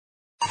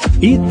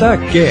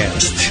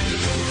Itacast.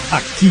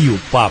 Aqui o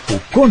papo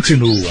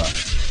continua.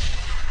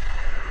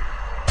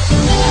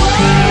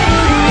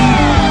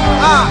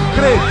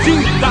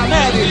 Acredita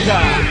América!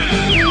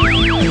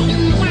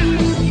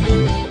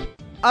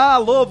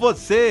 Alô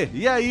você,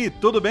 e aí,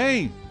 tudo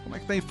bem? Como é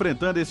que está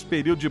enfrentando esse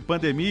período de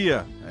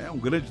pandemia? É um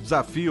grande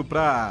desafio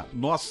para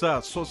nossa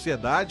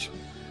sociedade,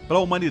 para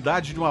a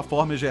humanidade de uma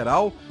forma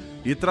geral,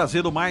 e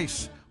trazendo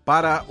mais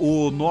para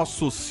o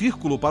nosso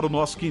círculo, para o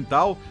nosso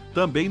quintal,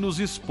 também nos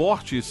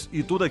esportes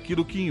e tudo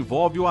aquilo que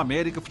envolve o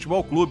América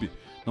Futebol Clube.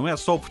 Não é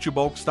só o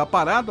futebol que está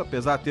parado,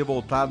 apesar de ter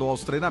voltado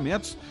aos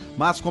treinamentos,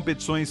 mas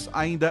competições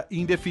ainda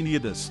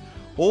indefinidas.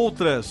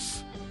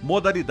 Outras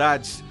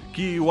modalidades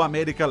que o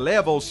América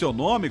leva ao seu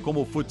nome,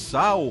 como o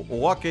futsal,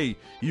 o hóquei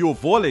e o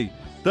vôlei,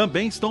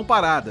 também estão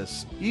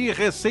paradas. E,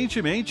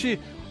 recentemente,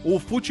 o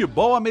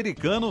futebol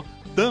americano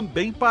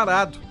também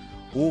parado.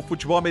 O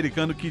futebol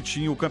americano que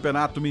tinha o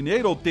Campeonato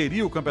Mineiro, ou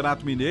teria o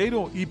Campeonato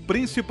Mineiro, e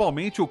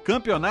principalmente o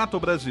Campeonato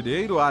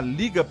Brasileiro, a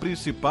liga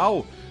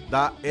principal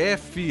da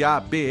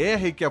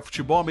FABR, que é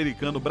Futebol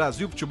Americano,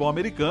 Brasil Futebol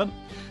Americano,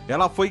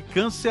 ela foi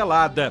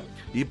cancelada.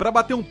 E para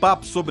bater um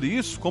papo sobre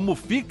isso, como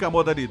fica a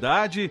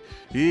modalidade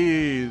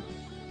e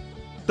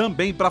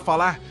também para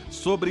falar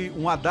sobre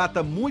uma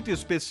data muito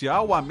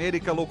especial, o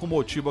América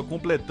Locomotiva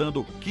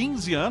completando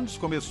 15 anos,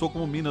 começou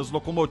como Minas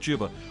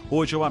Locomotiva,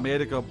 hoje é o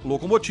América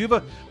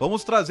Locomotiva.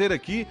 Vamos trazer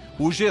aqui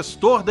o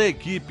gestor da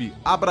equipe,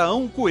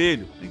 Abraão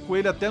Coelho, tem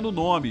Coelho até no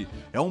nome.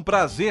 É um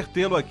prazer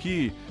tê-lo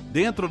aqui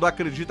dentro do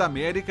Acredita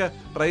América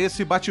para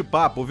esse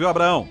bate-papo, viu,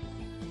 Abraão?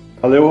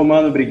 Valeu,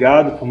 Romano,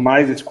 obrigado por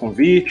mais esse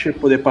convite,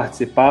 poder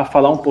participar,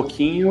 falar um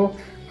pouquinho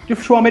de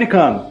futebol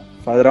americano,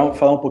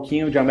 falar um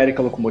pouquinho de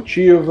América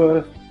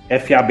Locomotiva,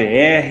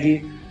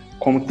 FABR,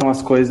 como estão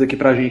as coisas aqui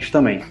pra gente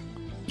também.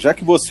 Já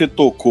que você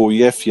tocou em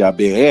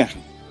FABR,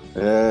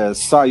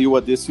 saiu a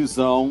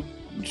decisão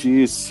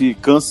de se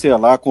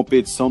cancelar a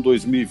competição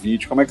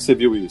 2020. Como é que você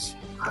viu isso?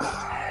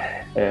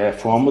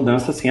 Foi uma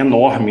mudança assim,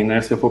 enorme,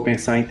 né? Se eu for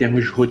pensar em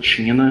termos de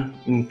rotina,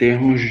 em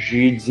termos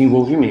de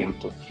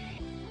desenvolvimento.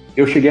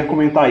 Eu cheguei a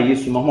comentar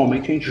isso.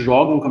 Normalmente a gente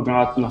joga um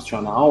campeonato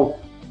nacional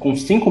com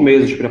 5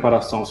 meses de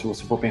preparação, se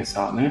você for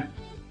pensar, né?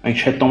 A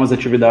gente retoma as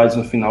atividades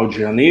no final de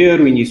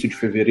janeiro, início de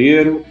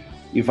fevereiro,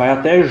 e vai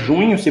até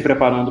junho se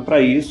preparando para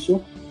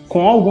isso,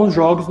 com alguns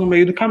jogos no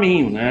meio do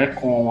caminho, né?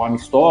 Com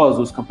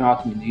amistosos,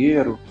 Campeonato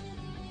Mineiro,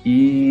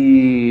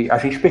 e a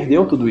gente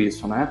perdeu tudo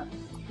isso, né?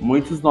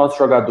 Muitos dos nossos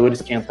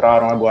jogadores que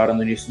entraram agora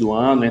no início do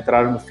ano,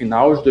 entraram no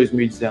final de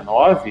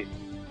 2019,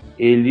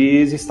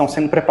 eles estão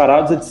sendo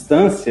preparados à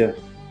distância,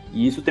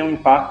 e isso tem um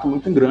impacto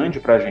muito grande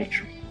para a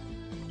gente.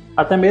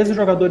 Até mesmo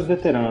jogadores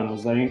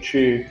veteranos, a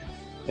gente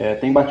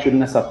tem batido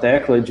nessa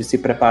tecla de se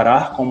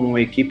preparar como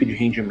uma equipe de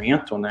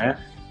rendimento, né,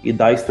 e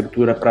dar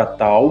estrutura para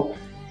tal,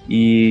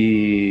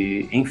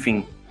 e,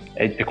 enfim,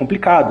 é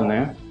complicado,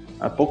 né?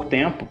 Há pouco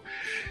tempo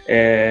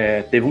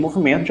teve um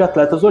movimento de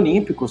atletas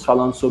olímpicos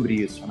falando sobre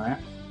isso, né,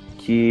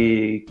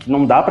 que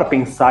não dá para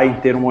pensar em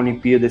ter uma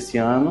Olimpíada esse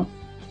ano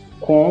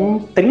com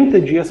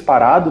 30 dias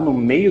parado no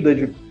meio da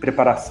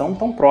preparação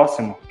tão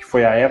próximo, que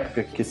foi a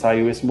época que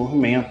saiu esse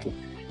movimento.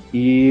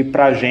 E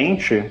para a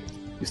gente,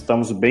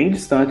 estamos bem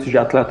distantes de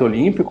atleta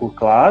olímpico,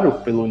 claro,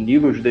 pelo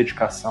nível de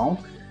dedicação,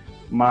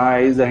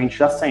 mas a gente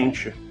já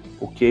sente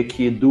o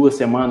que 2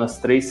 semanas,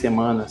 3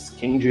 semanas,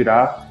 quem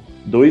dirá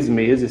 2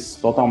 meses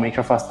totalmente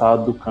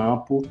afastado do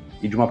campo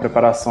e de uma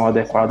preparação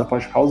adequada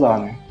pode causar,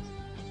 né?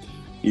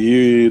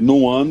 E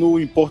num ano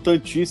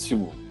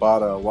importantíssimo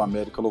para o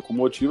América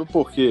Locomotiva,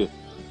 porque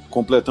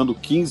completando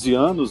 15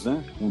 anos, né,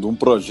 de um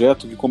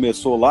projeto que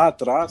começou lá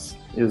atrás,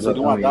 exatamente.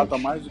 Seria uma data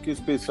mais do que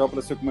especial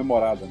para ser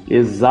comemorada. Né?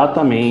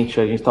 Exatamente,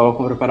 a gente estava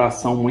com uma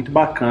preparação muito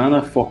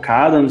bacana,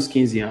 focada nos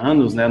 15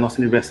 anos, né? Nosso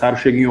aniversário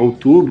chega em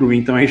outubro,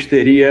 então a gente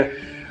teria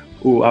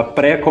a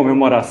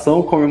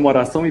pré-comemoração,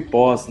 comemoração e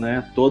pós,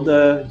 né?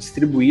 Toda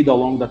distribuída ao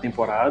longo da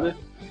temporada,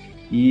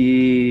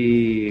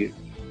 e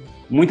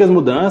muitas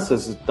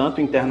mudanças, tanto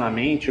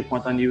internamente,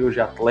 quanto a nível de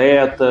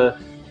atleta,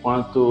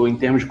 quanto em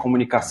termos de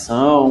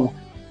comunicação,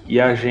 e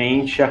a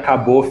gente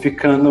acabou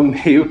ficando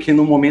meio que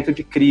num momento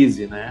de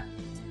crise, né?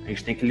 A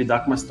gente tem que lidar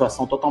com uma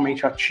situação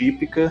totalmente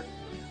atípica,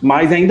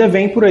 mas ainda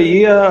vem por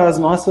aí as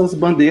nossas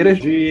bandeiras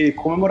de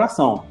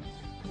comemoração,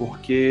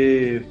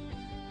 porque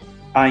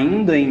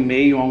ainda em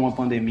meio a uma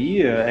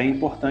pandemia, é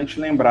importante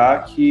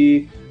lembrar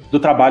do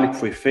trabalho que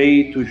foi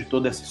feito, de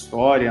toda essa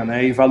história,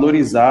 né? E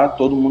valorizar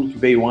todo mundo que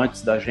veio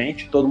antes da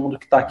gente, todo mundo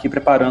que está aqui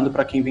preparando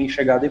para quem vem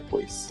chegar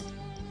depois.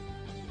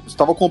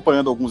 Estava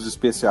acompanhando alguns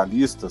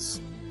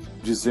especialistas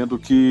dizendo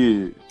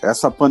que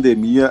essa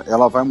pandemia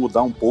ela vai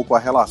mudar um pouco a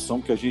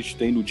relação que a gente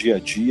tem no dia a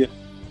dia,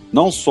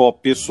 não só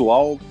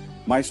pessoal,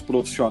 mas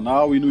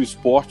profissional, e no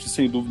esporte,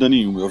 sem dúvida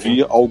nenhuma. Eu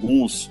vi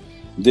alguns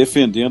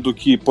defendendo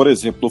que, por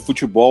exemplo, no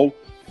futebol,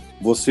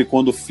 você,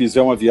 quando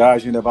fizer uma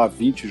viagem, levar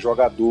 20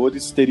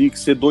 jogadores, teria que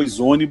ser 2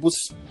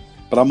 ônibus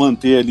para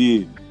manter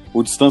ali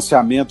o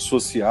distanciamento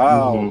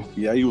social,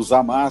 e aí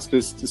usar máscara,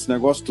 esse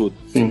negócio todo.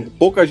 Sim.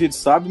 Pouca gente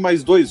sabe,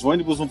 mas 2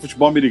 ônibus no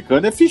futebol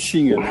americano é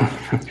fichinha, né?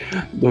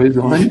 2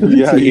 ônibus.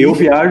 E aí, eu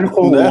viajo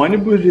com né? um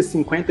ônibus de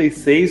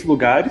 56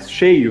 lugares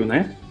cheio,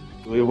 né?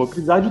 Eu vou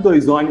precisar de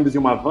 2 ônibus e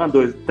uma van,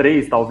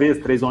 3 talvez,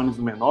 3 ônibus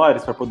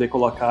menores para poder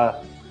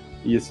colocar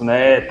isso,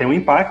 né? Tem um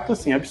impacto,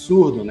 assim,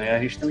 absurdo, né? A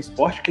gente tem um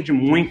esporte que é de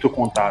muito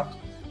contato.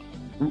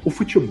 O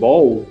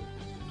futebol,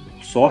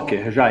 o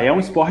soccer, já é um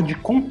esporte de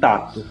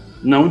contato,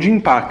 não de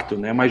impacto,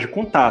 né? Mas de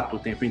contato o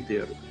tempo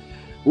inteiro.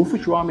 O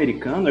futebol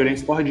americano ele é um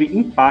esporte de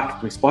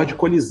impacto, um esporte de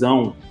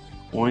colisão,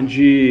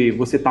 onde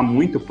você está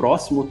muito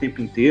próximo o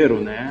tempo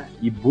inteiro, né?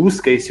 E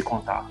busca esse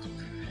contato.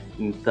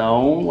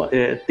 Então,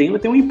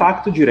 tem um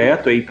impacto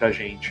direto aí pra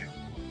gente.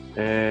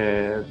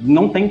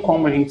 Não tem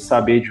como a gente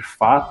saber de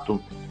fato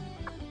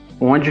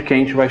onde que a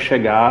gente vai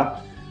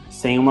chegar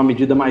sem uma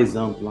medida mais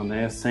ampla,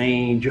 né?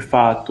 Sem, de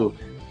fato,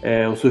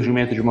 o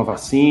surgimento de uma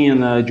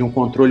vacina, de um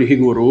controle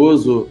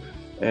rigoroso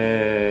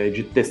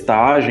de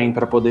testagem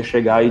para poder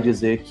chegar e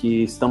dizer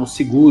que estamos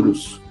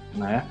seguros,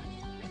 né?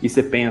 E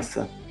você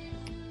pensa,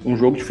 um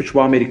jogo de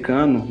futebol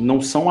americano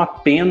não são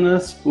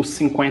apenas os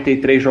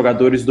 53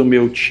 jogadores do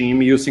meu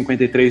time e os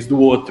 53 do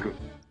outro,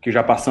 que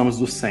já passamos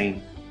dos 100.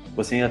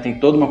 Você ainda tem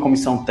toda uma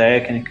comissão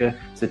técnica,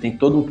 você tem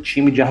todo um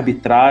time de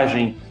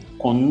arbitragem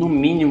com no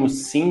mínimo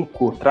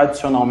 5,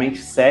 tradicionalmente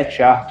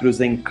 7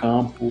 árbitros em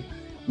campo,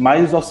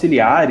 mais os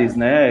auxiliares,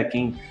 né?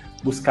 Quem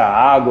busca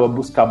água,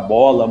 busca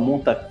bola,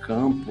 monta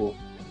campo.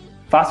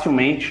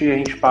 Facilmente a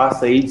gente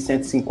passa aí de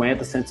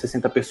 150,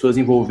 160 pessoas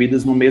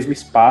envolvidas no mesmo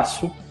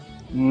espaço,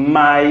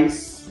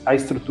 mais a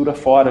estrutura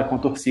fora, com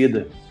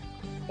torcida.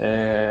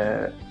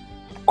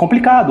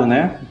 Complicado,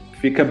 né?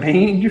 Fica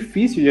bem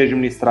difícil de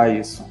administrar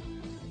isso.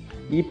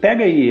 E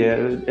pega aí,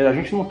 a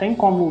gente não tem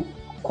como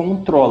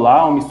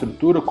controlar uma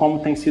estrutura como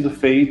tem sido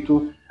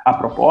feito, a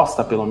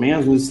proposta, pelo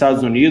menos, nos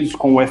Estados Unidos,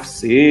 com o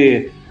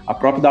UFC, a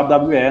própria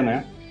WWE,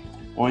 né?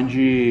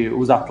 Onde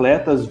os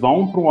atletas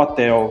vão para um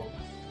hotel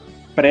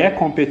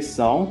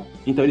pré-competição,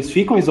 então eles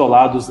ficam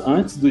isolados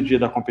antes do dia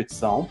da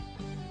competição,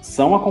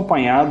 são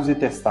acompanhados e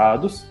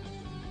testados,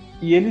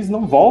 e eles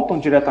não voltam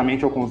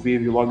diretamente ao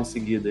convívio logo em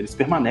seguida, eles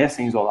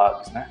permanecem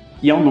isolados, né?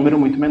 E é um número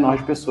muito menor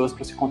de pessoas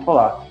para se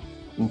controlar.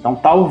 Então,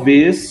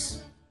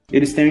 talvez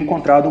eles tenham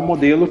encontrado um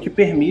modelo que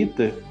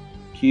permita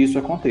que isso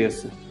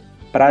aconteça.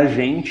 Para a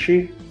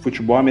gente,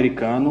 futebol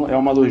americano é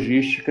uma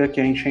logística que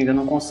a gente ainda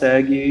não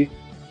consegue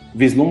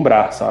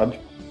vislumbrar, sabe?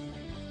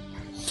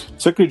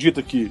 Você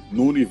acredita que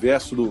no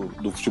universo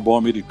do futebol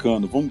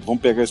americano,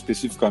 vamos pegar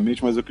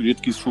especificamente, mas eu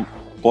acredito que isso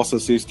possa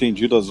ser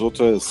estendido às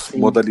outras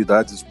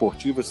modalidades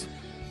esportivas,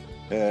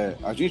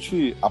 a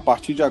gente, a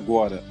partir de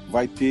agora,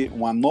 vai ter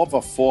uma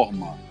nova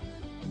forma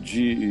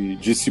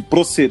de se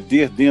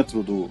proceder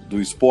dentro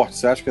do esporte?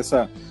 Você acha que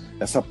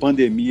essa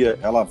pandemia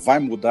ela vai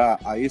mudar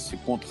a esse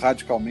ponto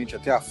radicalmente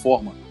até a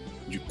forma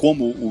de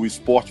como o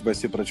esporte vai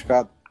ser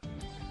praticado?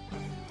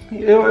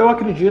 Eu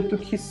acredito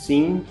que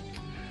sim.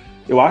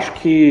 Eu acho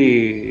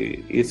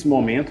que esse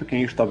momento que a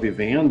gente está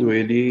vivendo,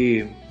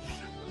 ele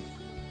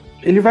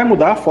vai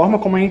mudar a forma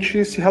como a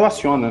gente se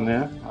relaciona,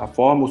 né? A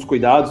forma, os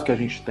cuidados que a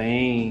gente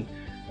tem,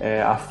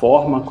 a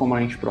forma como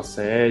a gente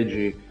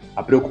procede,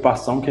 a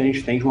preocupação que a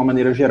gente tem de uma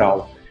maneira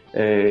geral.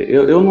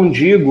 Eu não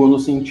digo no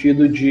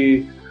sentido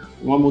de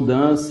uma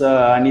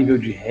mudança a nível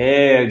de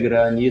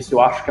regra, nisso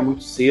eu acho que é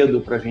muito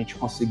cedo para a gente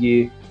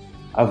conseguir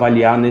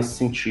avaliar nesse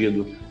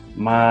sentido,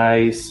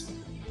 mas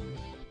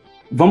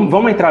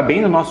vamos entrar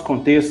bem no nosso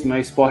contexto, no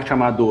esporte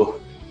amador.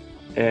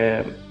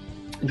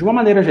 De uma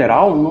maneira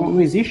geral,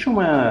 não existe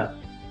uma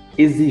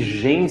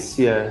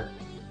exigência,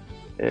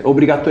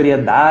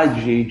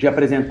 obrigatoriedade de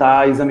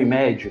apresentar exame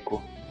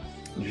médico,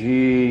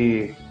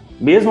 de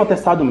mesmo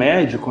atestado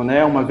médico,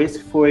 né? Uma vez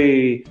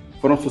que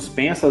foram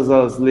suspensas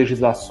as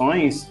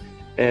legislações,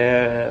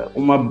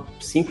 uma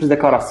simples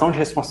declaração de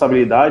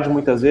responsabilidade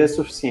muitas vezes é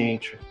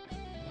suficiente.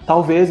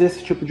 Talvez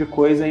esse tipo de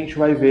coisa a gente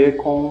vai ver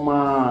com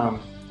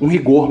um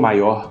rigor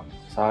maior,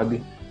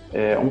 sabe?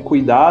 Um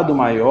cuidado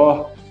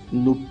maior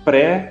no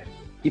pré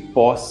e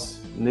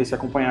pós, nesse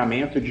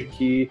acompanhamento de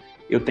que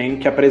eu tenho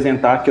que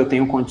apresentar que eu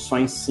tenho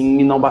condições sim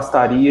e não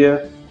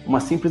bastaria uma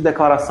simples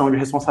declaração de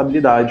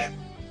responsabilidade,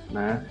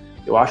 né?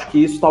 Eu acho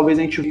que isso talvez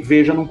a gente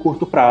veja num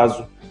curto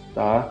prazo,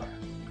 tá?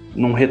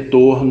 Num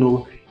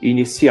retorno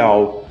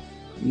inicial.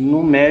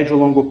 No médio e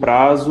longo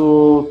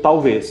prazo,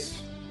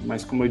 talvez.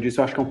 Mas, como eu disse,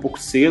 eu acho que é um pouco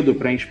cedo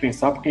para a gente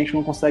pensar, porque a gente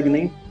não consegue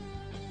nem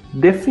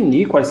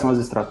definir quais são as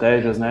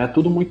estratégias, né? É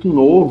tudo muito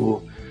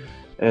novo,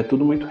 é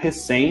tudo muito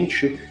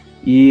recente,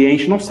 e a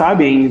gente não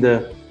sabe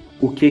ainda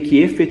o que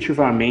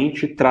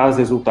efetivamente traz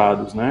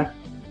resultados, né?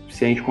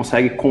 Se a gente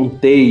consegue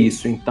conter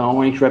isso.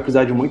 Então, a gente vai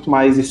precisar de muito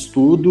mais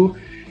estudo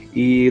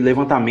e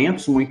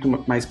levantamentos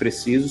muito mais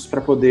precisos para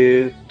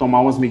poder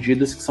tomar umas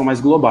medidas que são mais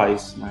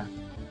globais, né?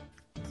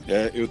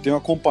 Eu tenho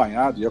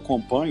acompanhado e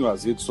acompanho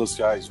as redes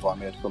sociais do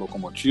América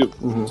Locomotiva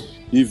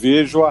e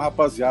vejo a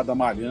rapaziada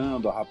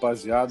malhando, a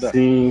rapaziada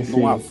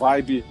numa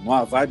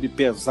vibe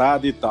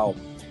pesada e tal.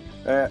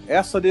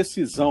 Essa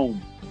decisão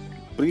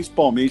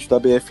principalmente da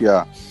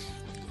BFA,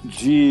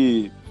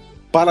 de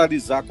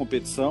paralisar a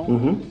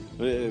competição,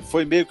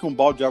 foi meio que um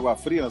balde de água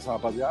fria nessa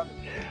rapaziada?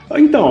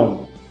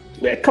 Então,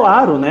 é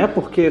claro, né?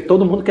 Porque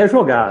todo mundo quer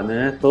jogar,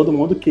 né? Todo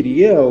mundo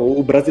queria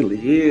o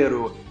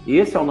brasileiro.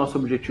 Esse é o nosso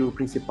objetivo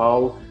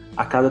principal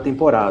a cada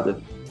temporada.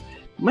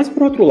 Mas,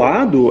 por outro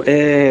lado,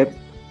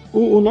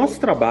 o nosso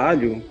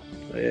trabalho,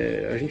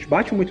 a gente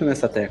bate muito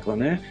nessa tecla,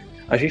 né?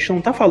 A gente não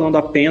está falando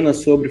apenas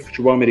sobre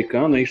futebol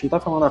americano, a gente não está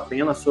falando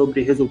apenas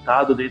sobre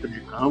resultado dentro de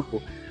campo.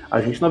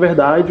 A gente, na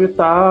verdade,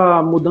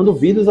 está mudando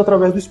vidas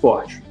através do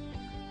esporte.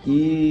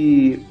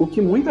 E o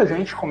que muita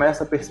gente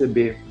começa a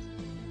perceber,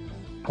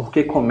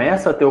 porque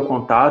começa a ter o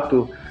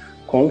contato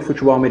com o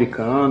futebol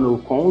americano,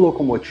 com o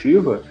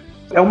Locomotiva,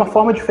 é uma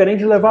forma diferente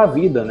de levar a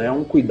vida, né?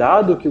 Um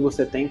cuidado que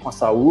você tem com a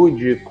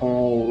saúde,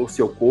 com o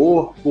seu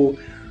corpo,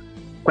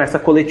 com essa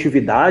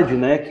coletividade,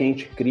 né, que a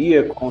gente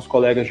cria com os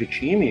colegas de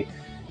time,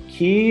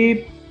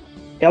 que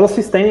elas se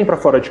estendem para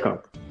fora de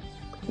campo.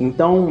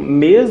 Então,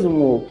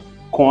 mesmo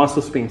com a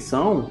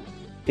suspensão,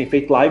 tem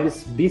feito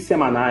lives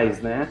bissemanais,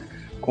 né,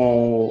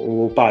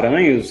 com o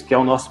Paranhos, que é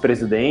o nosso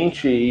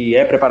presidente e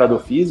é preparador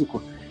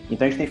físico.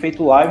 Então a gente tem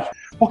feito lives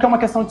porque é uma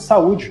questão de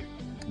saúde,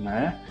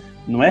 né?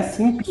 Não é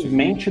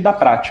simplesmente da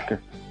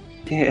prática.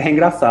 É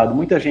engraçado,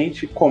 muita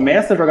gente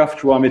começa a jogar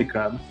futebol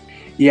americano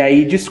e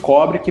aí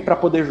descobre que para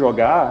poder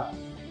jogar,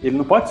 ele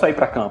não pode só ir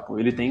para campo,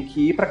 ele tem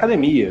que ir para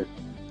academia,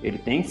 ele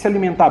tem que se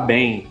alimentar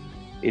bem,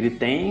 ele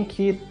tem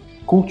que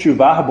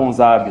cultivar bons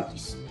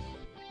hábitos.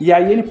 E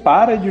aí ele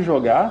para de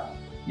jogar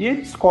e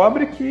ele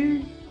descobre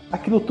que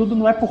aquilo tudo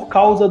não é por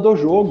causa do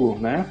jogo,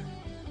 né?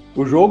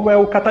 O jogo é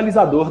o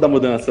catalisador da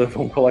mudança,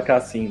 vamos colocar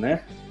assim,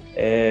 né?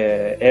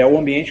 É o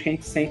ambiente que a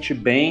gente sente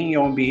bem, é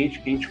o ambiente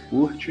que a gente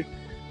curte,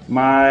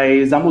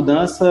 mas a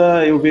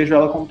mudança eu vejo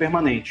ela como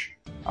permanente.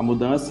 A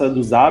mudança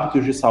dos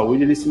hábitos de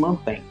saúde, ele se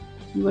mantém.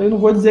 Eu não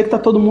vou dizer que está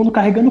todo mundo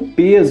carregando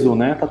peso,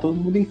 né? Está todo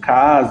mundo em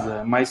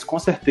casa, mas com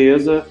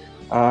certeza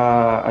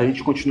a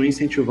gente continua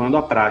incentivando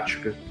a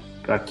prática,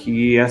 para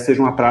que essa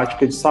seja uma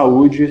prática de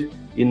saúde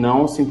e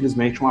não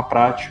simplesmente uma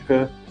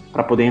prática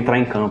para poder entrar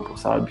em campo,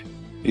 sabe?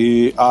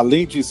 E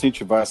além de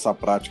incentivar essa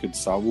prática de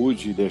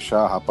saúde e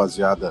deixar a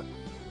rapaziada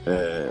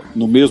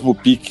no mesmo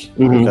pique,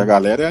 porque a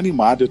galera é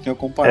animada, eu tenho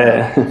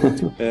acompanhado.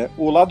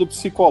 O lado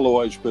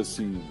psicológico,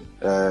 assim,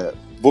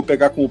 vou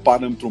pegar como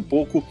parâmetro um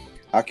pouco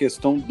a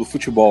questão do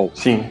futebol.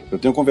 Sim. Eu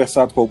tenho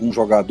conversado com alguns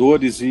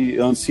jogadores e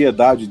a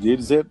ansiedade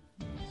deles é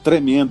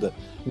tremenda.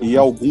 E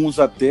alguns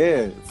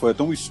foi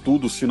até um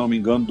estudo, se não me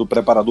engano, do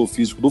preparador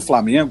físico do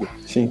Flamengo,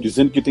 Sim,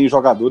 dizendo que tem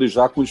jogadores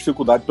já com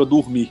dificuldade para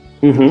dormir,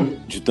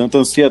 de tanta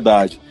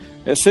ansiedade.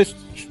 Você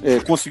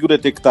conseguiu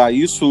detectar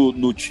isso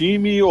no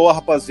time ou a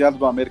rapaziada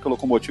do América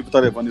Locomotiva está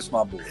levando isso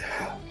na boa?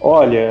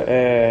 Olha,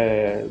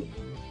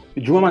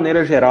 de uma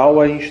maneira geral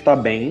a gente está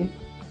bem,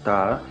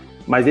 tá?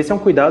 Mas esse é um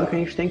cuidado que a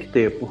gente tem que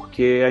ter,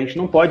 porque a gente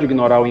não pode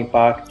ignorar o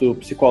impacto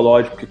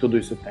psicológico que tudo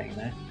isso tem,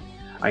 né?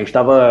 A gente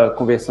estava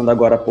conversando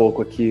agora há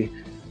pouco aqui,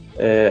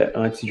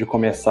 antes de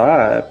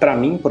começar. Para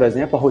mim, por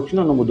exemplo, a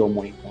rotina não mudou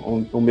muito.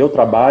 O meu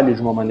trabalho,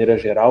 de uma maneira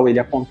geral, ele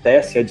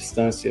acontece à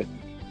distância.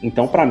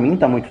 Então, para mim,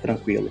 está muito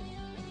tranquilo.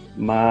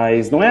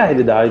 Mas não é a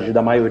realidade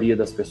da maioria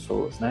das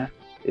pessoas, né?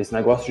 Esse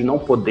negócio de não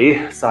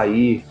poder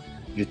sair,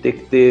 de ter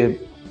que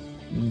ter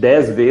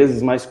 10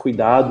 vezes mais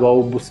cuidado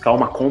ao buscar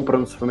uma compra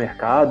no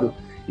supermercado,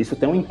 isso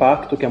tem um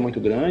impacto que é muito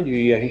grande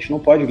e a gente não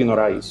pode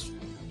ignorar isso.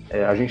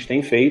 A gente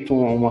tem feito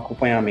um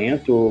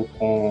acompanhamento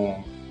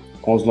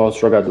com os nossos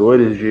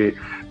jogadores, de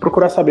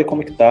procurar saber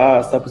como que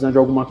tá, se tá precisando de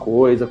alguma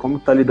coisa, como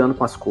que tá lidando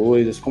com as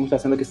coisas, como está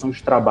sendo a questão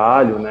de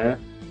trabalho, né?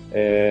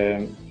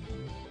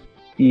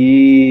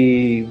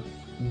 E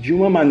de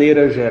uma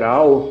maneira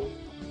geral,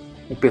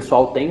 o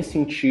pessoal tem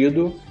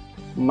sentido,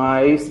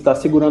 mas está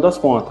segurando as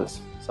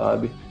pontas,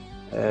 sabe?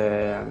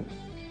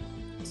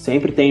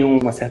 Sempre tem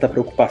uma certa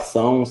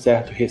preocupação, um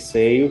certo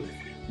receio,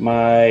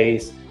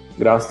 mas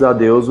graças a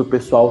Deus o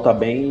pessoal está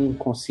bem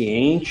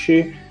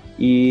consciente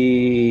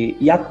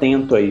e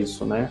atento a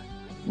isso, né?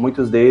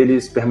 Muitos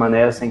deles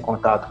permanecem em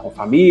contato com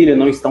família,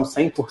 não estão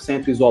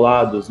 100%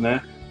 isolados,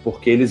 né?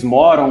 Porque eles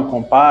moram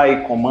com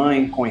pai, com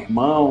mãe, com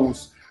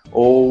irmãos,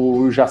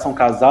 ou já são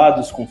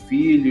casados com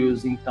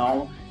filhos,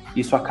 então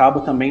isso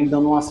acaba também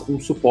dando um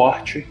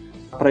suporte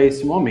para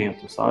esse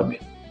momento, sabe?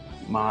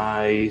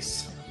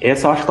 Mas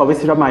essa eu acho que talvez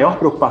seja a maior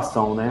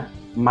preocupação, né?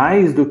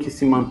 Mais do que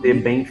se manter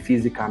bem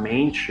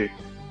fisicamente,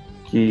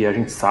 que a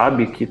gente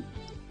sabe que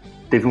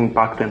teve um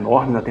impacto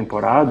enorme na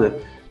temporada,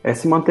 é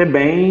se manter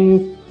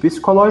bem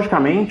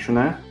psicologicamente,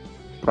 né?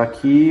 Para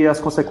que as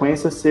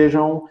consequências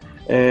sejam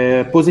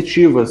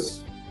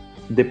positivas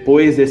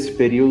depois desse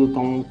período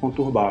tão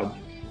conturbado.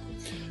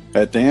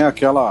 Tem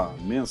aquela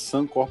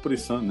menção corpore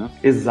sano, né?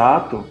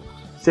 Exato.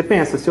 Você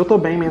pensa, se eu tô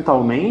bem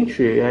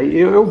mentalmente, aí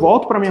eu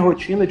volto para minha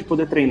rotina de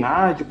poder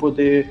treinar, de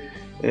poder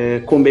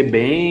comer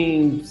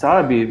bem,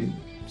 sabe?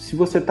 Se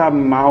você tá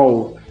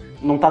mal,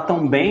 não tá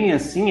tão bem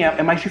assim,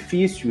 é mais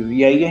difícil.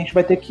 E aí a gente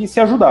vai ter que se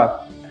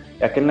ajudar.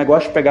 É aquele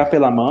negócio de pegar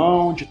pela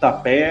mão, de estar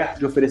perto,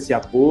 de oferecer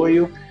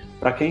apoio,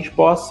 para que a gente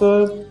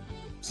possa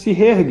se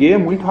reerguer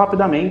muito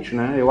rapidamente,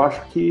 né? Eu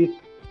acho que,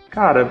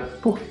 cara,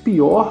 por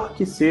pior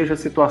que seja a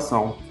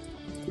situação,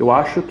 eu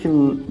acho que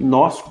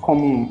nós,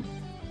 como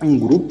um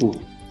grupo,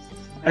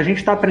 a gente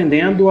está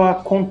aprendendo a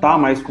contar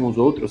mais com os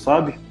outros,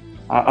 sabe?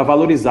 A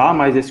valorizar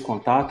mais esse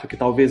contato, que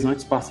talvez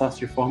antes passasse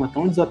de forma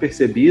tão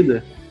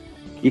desapercebida,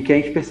 e que a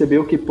gente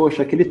percebeu que,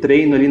 poxa, aquele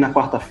treino ali na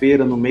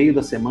quarta-feira, no meio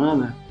da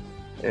semana,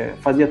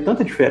 fazia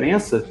tanta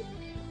diferença,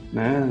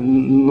 né?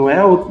 Não é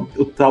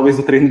talvez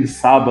o treino de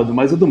sábado,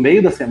 mas o do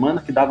meio da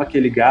semana que dava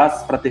aquele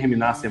gás para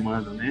terminar a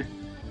semana, né?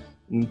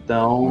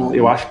 Então,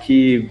 eu acho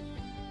que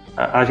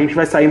a gente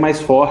vai sair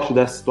mais forte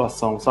dessa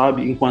situação,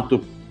 sabe?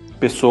 Enquanto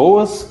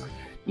pessoas,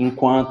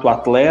 enquanto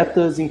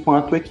atletas,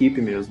 enquanto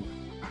equipe mesmo.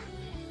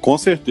 Com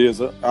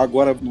certeza.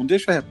 Agora, não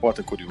deixa a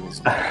repórter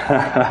curioso.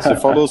 Você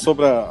falou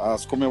sobre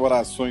as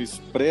comemorações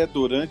pré,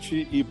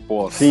 durante e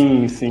pós.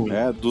 Sim, sim.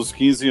 Né, dos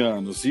 15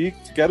 anos. E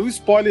quero um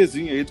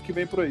spoilerzinho aí do que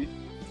vem por aí.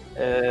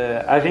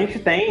 A gente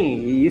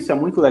tem, e isso é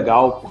muito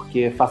legal,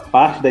 porque faz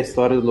parte da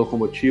história do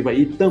Locomotiva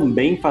e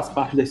também faz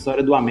parte da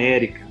história do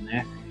América,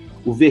 né?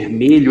 O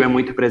vermelho é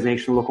muito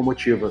presente no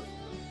Locomotiva.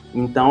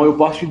 Então, eu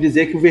posso te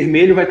dizer que o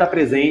vermelho vai estar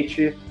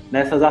presente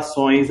nessas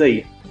ações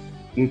aí.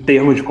 Em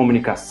termos de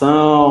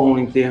comunicação,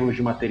 em termos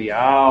de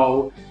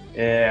material,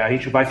 a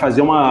gente vai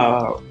fazer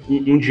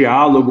um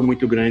diálogo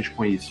muito grande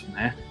com isso,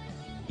 né?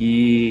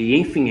 E,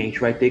 enfim, a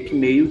gente vai ter que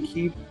meio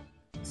que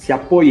se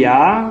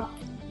apoiar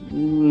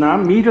na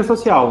mídia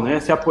social, né?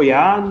 Se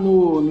apoiar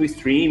no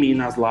streaming,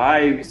 nas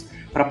lives,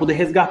 para poder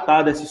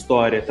resgatar dessa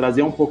história,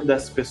 trazer um pouco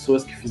dessas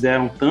pessoas que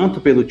fizeram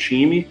tanto pelo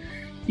time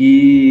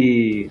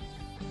e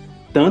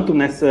tanto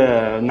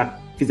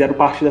fizeram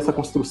parte dessa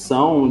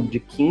construção de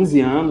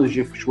 15 anos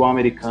de futebol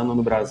americano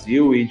no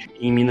Brasil e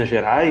em Minas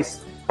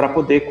Gerais, para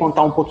poder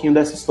contar um pouquinho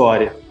dessa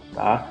história,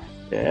 tá?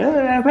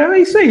 É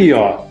isso aí,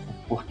 ó,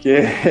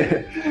 porque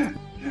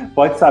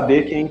pode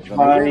saber que a gente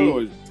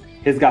vai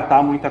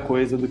resgatar muita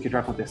coisa do que já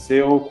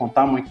aconteceu,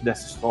 contar muito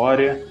dessa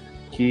história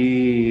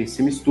que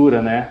se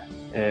mistura, né,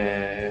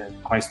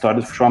 com a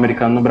história do futebol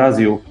americano no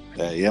Brasil.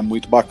 E é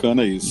muito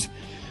bacana isso.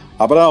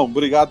 Abraão,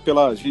 obrigado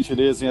pela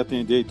gentileza em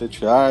atender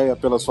Itatiaia,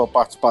 pela sua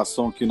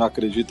participação aqui no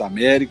Acredita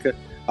América.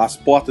 As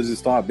portas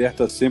estão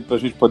abertas sempre para a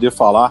gente poder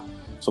falar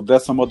sobre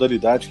essa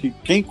modalidade que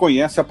quem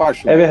conhece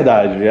apaixona. É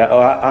verdade.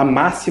 A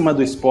máxima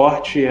do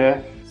esporte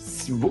é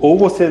ou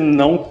você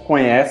não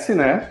conhece,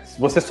 né?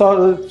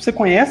 Você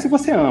conhece e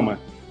você ama,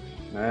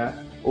 né?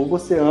 Ou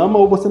você ama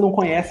ou você não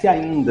conhece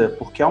ainda,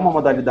 porque é uma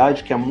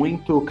modalidade que é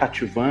muito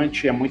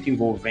cativante, é muito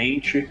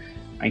envolvente,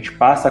 a gente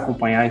passa a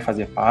acompanhar e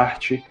fazer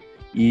parte.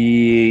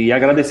 E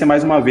agradecer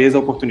mais uma vez a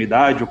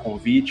oportunidade, o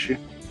convite,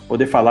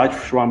 poder falar de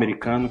futebol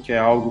americano, que é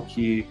algo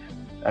que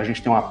a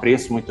gente tem um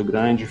apreço muito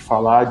grande,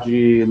 falar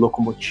de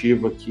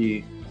Locomotiva,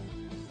 que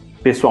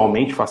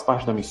pessoalmente faz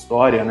parte da minha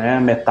história, né?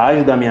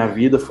 Metade da minha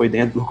vida foi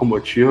dentro do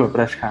Locomotiva,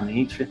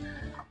 praticamente.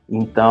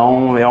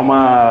 Então, é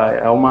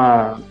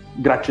uma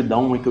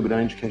gratidão muito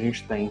grande que a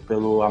gente tem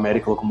pelo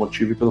América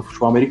Locomotiva e pelo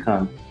futebol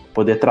americano.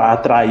 Poder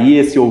atrair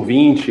esse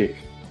ouvinte,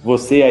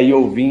 você aí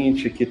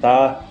ouvinte, que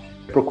está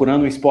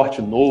procurando um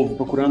esporte novo,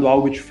 procurando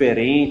algo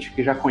diferente,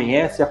 que já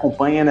conhece e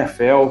acompanha a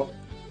NFL,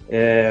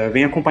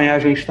 vem acompanhar a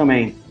gente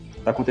também.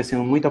 Está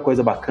acontecendo muita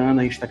coisa bacana,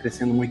 a gente está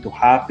crescendo muito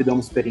rápido, é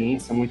uma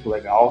experiência muito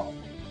legal.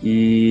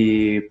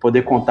 E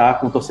poder contar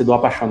com um torcedor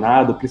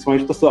apaixonado,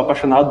 principalmente o torcedor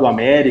apaixonado do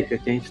América,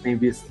 que a gente tem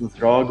visto nos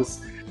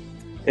jogos,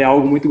 é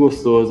algo muito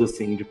gostoso,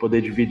 assim, de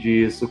poder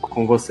dividir isso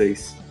com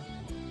vocês.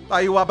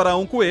 Aí o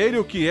Abraão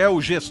Coelho, que é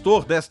o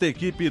gestor desta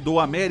equipe do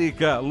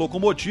América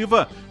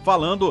Locomotiva,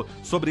 falando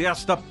sobre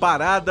esta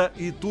parada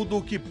e tudo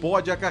o que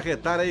pode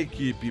acarretar a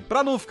equipe.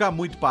 Para não ficar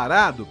muito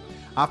parado,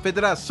 a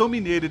Federação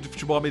Mineira de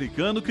Futebol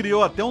Americano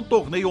criou até um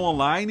torneio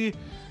online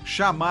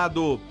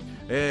chamado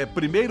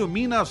Primeiro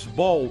Minas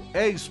Ball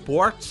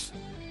Esports,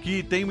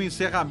 que tem um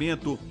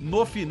encerramento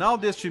no final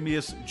deste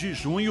mês de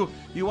junho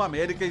e o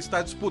América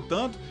está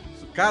disputando.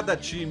 Cada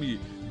time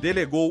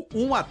delegou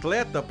um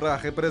atleta para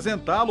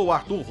representá-lo. O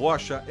Arthur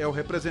Rocha é o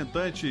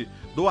representante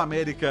do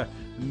América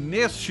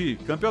neste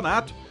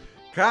campeonato.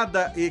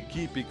 Cada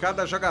equipe,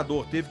 cada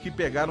jogador teve que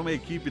pegar uma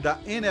equipe da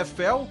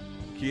NFL,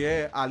 que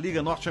é a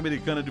Liga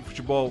Norte-Americana de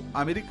Futebol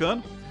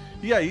Americano.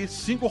 E aí,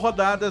 5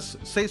 rodadas,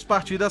 6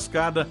 partidas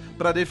cada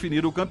para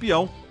definir o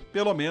campeão.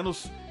 Pelo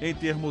menos em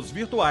termos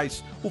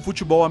virtuais, o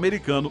futebol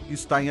americano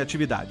está em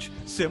atividade.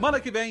 Semana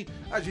que vem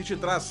a gente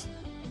traz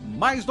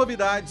mais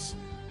novidades,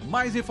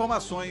 mais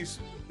informações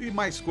e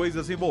mais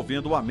coisas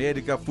envolvendo o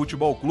América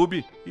Futebol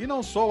Clube. E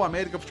não só o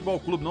América Futebol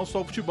Clube, não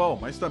só o futebol,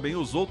 mas também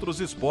os outros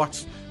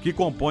esportes que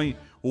compõem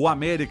o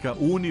América,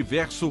 o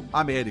Universo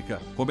América.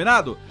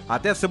 Combinado?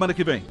 Até semana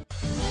que vem.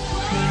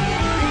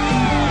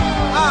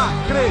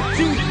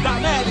 Acredita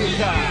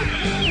América!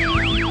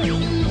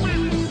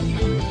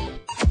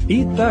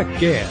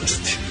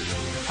 Itacast.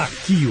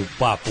 Aqui o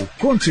papo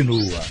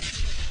continua.